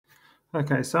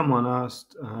Okay, someone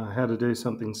asked how to do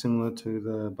something similar to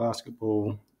the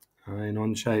basketball in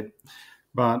OnShape,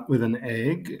 but with an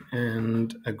egg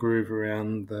and a groove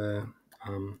around the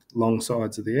long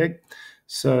sides of the egg.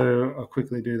 So I'll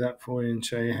quickly do that for you and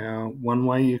show you how one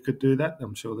way you could do that.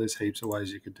 I'm sure there's heaps of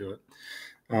ways you could do it.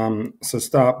 So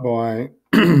start by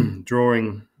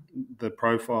drawing the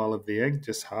profile of the egg,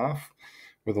 just half,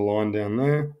 with a line down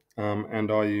there. And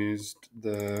I used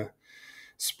the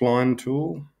spline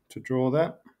tool to draw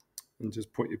that, and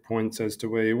just put your points as to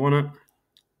where you want it.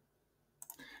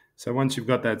 So once you've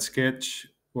got that sketch,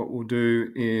 what we'll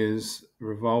do is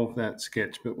revolve that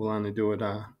sketch, but we'll only do it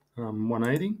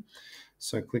 180.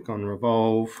 So click on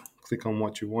revolve, click on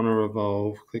what you want to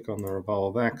revolve, click on the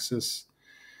revolve axis,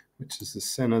 which is the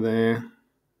center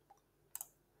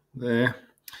there.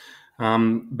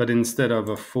 But instead of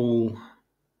a full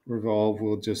revolve,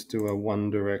 we'll just do a one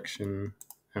direction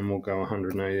and we'll go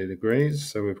 180 degrees.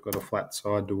 So we've got a flat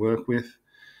side to work with.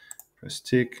 Press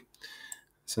tick.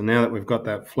 So now that we've got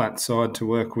that flat side to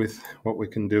work with, what we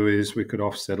can do is we could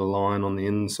offset a line on the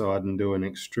inside and do an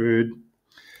extrude.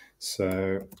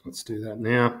 So let's do that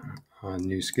now.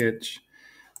 New sketch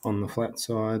on the flat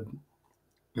side,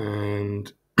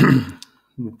 and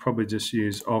we'll probably just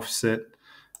use offset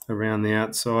around the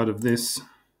outside of this.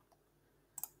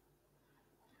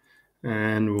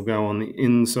 And we'll go on the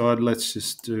inside. Let's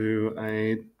just do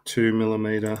a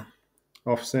 2mm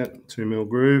offset, 2mm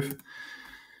groove.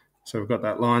 So we've got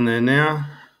that line there now,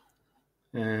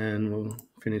 and we'll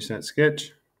finish that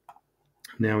sketch.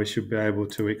 Now we should be able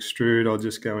to extrude. I'll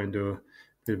just go into a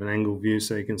bit of an angle view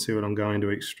so you can see what I'm going to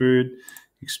extrude.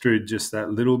 Extrude just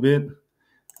that little bit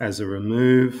as a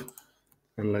remove,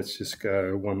 and let's just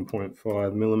go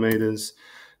 1.5mm.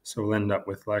 So we'll end up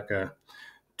with like a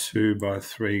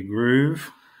 2x3 groove.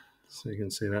 So you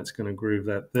can see that's going to groove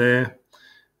that there.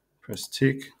 Press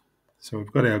tick. So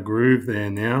we've got our groove there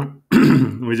now.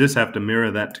 We just have to mirror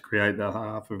that to create the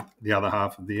other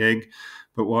half of the egg.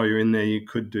 But while you're in there, you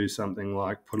could do something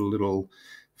like put a little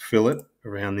fillet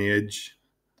around the edge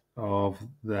of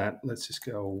that. Let's just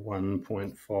go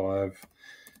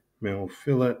 1.5mm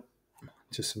fillet,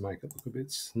 just to make it look a bit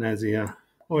snazzier.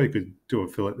 Or you could do a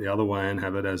fillet the other way and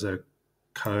have it as a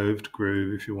coved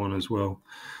groove if you want as well.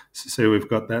 So see, we've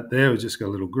got that there. We've just got a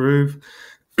little groove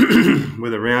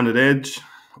with a rounded edge,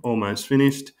 almost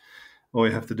finished. All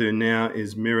you have to do now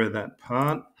is mirror that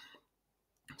part.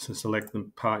 So select the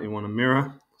part you want to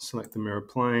mirror, select the mirror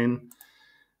plane,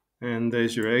 and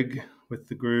there's your egg with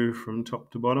the groove from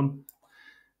top to bottom.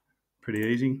 Pretty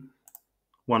easy.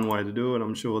 One way to do it.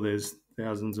 I'm sure there's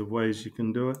thousands of ways you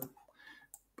can do it,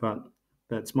 but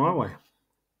that's my way.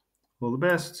 All the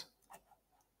best.